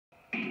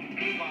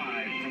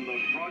from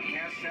the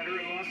Broadcast Center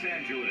in Los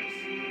Angeles,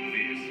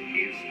 this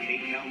is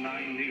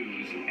KCAL-9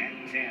 News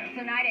at 10.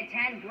 Tonight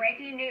at 10,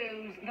 breaking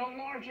news. The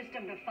largest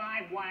of the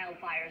 5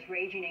 wildfires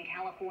raging in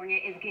California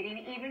is getting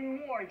even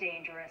more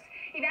dangerous.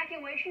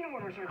 Evacuation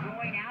orders are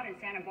going out in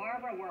Santa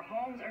Barbara, where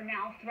homes are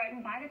now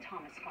threatened by the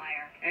Thomas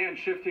Fire. And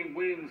shifting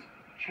winds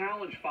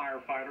challenge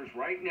firefighters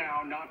right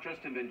now, not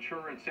just in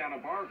Ventura and Santa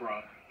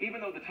Barbara. Even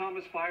though the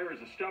Thomas Fire is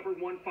a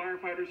stubborn one,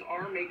 firefighters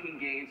are making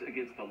gains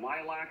against the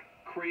Lilac,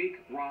 Creek,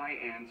 Rye,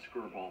 and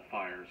Skirball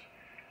fires.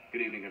 Good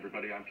evening,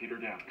 everybody. I'm Peter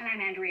Daut. And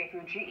I'm Andrea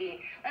Fujii.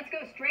 Let's go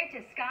straight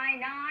to Sky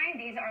 9.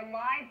 These are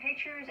live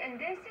pictures, and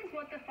this is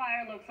what the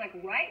fire looks like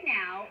right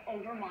now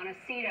over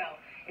Montecito.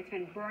 It's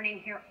been burning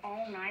here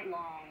all night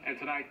long. And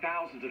tonight,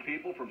 thousands of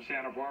people from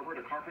Santa Barbara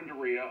to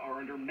Carpinteria are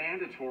under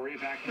mandatory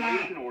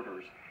evacuation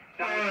orders.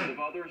 Thousands of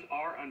others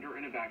are under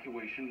an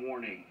evacuation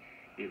warning.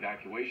 The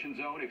evacuation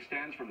zone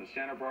extends from the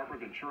Santa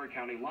Barbara-Ventura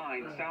County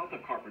line south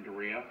of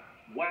Carpinteria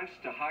west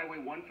to Highway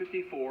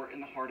 154 in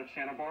the heart of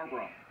Santa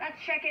Barbara. Let's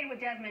check in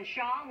with Desmond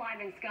Shaw, live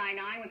in Sky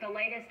 9, with the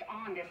latest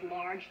on this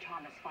large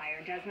Thomas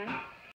Fire. Desmond?